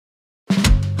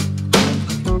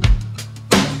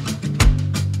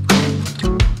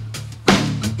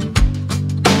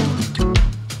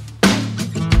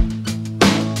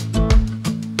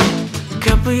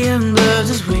young blood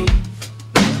as we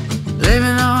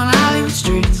living on Hollywood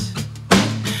streets,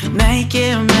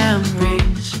 making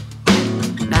memories.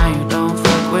 Now you don't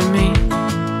fuck with me.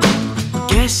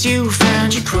 Guess you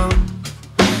found your crew,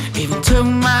 even took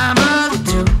my brother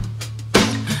too.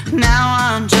 Now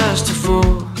I'm just a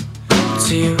fool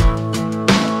to you.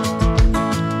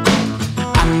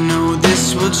 I know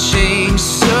this will change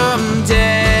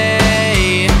someday.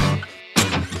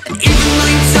 Even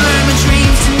though you turn my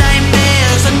dreams to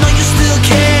nightmares, I know you still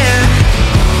care.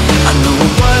 I know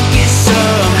we'll work it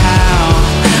somehow.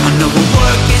 I know we'll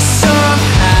work it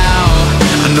somehow.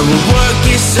 I know we'll work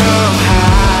it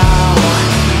somehow.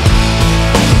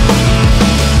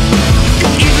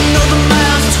 Even though the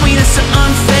miles between us are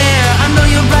unfair, I know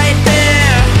you're right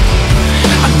there.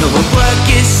 I know we'll work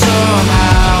it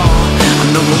somehow. I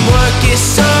know we'll work it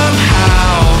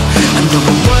somehow. I know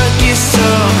we'll work it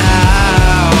somehow.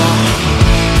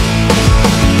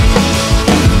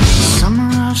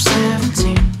 Summer of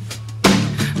 17,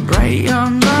 bright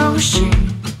young girl was she,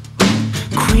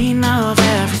 queen of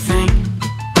everything,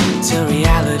 till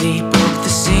reality broke the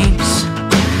seams.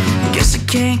 Guess I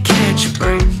can't catch a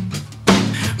break,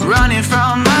 running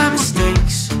from my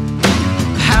mistakes.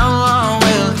 How long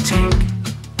will it take?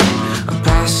 A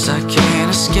past I can't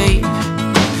escape.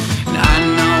 And I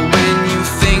know when you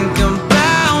think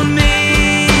about me,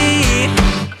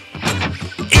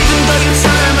 even though you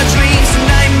turn my dreams to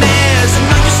nightmares, I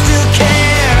know you still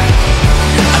care.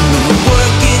 I know we'll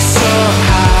work it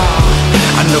somehow.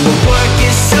 I know we'll work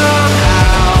it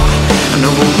somehow. I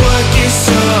know we'll work it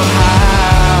somehow.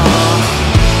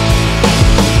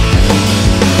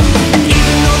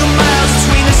 Even though the miles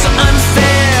between us are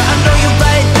unfair, I know you're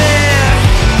right there.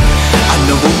 I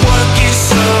know we'll work it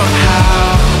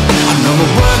somehow. I know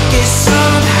we'll work it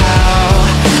somehow.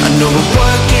 I know we'll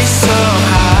work it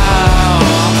somehow.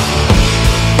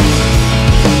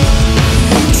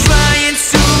 Trying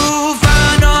to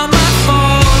find all my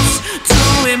faults to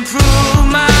improve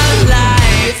my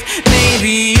life.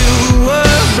 Maybe you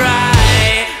were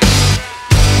right.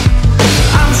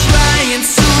 I'm trying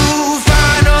to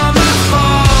find all my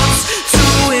faults to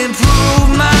improve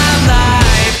my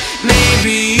life.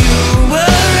 Maybe you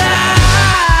were right.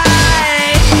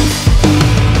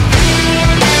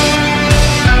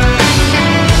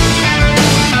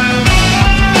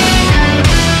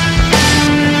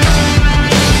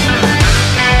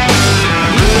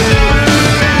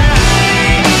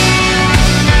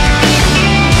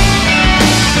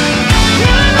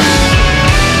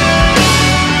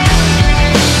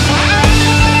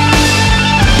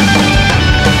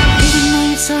 Even though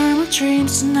you turn my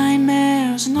dreams to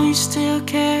nightmares, I know you still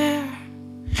care.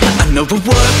 I know we'll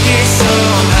work it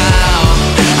somehow.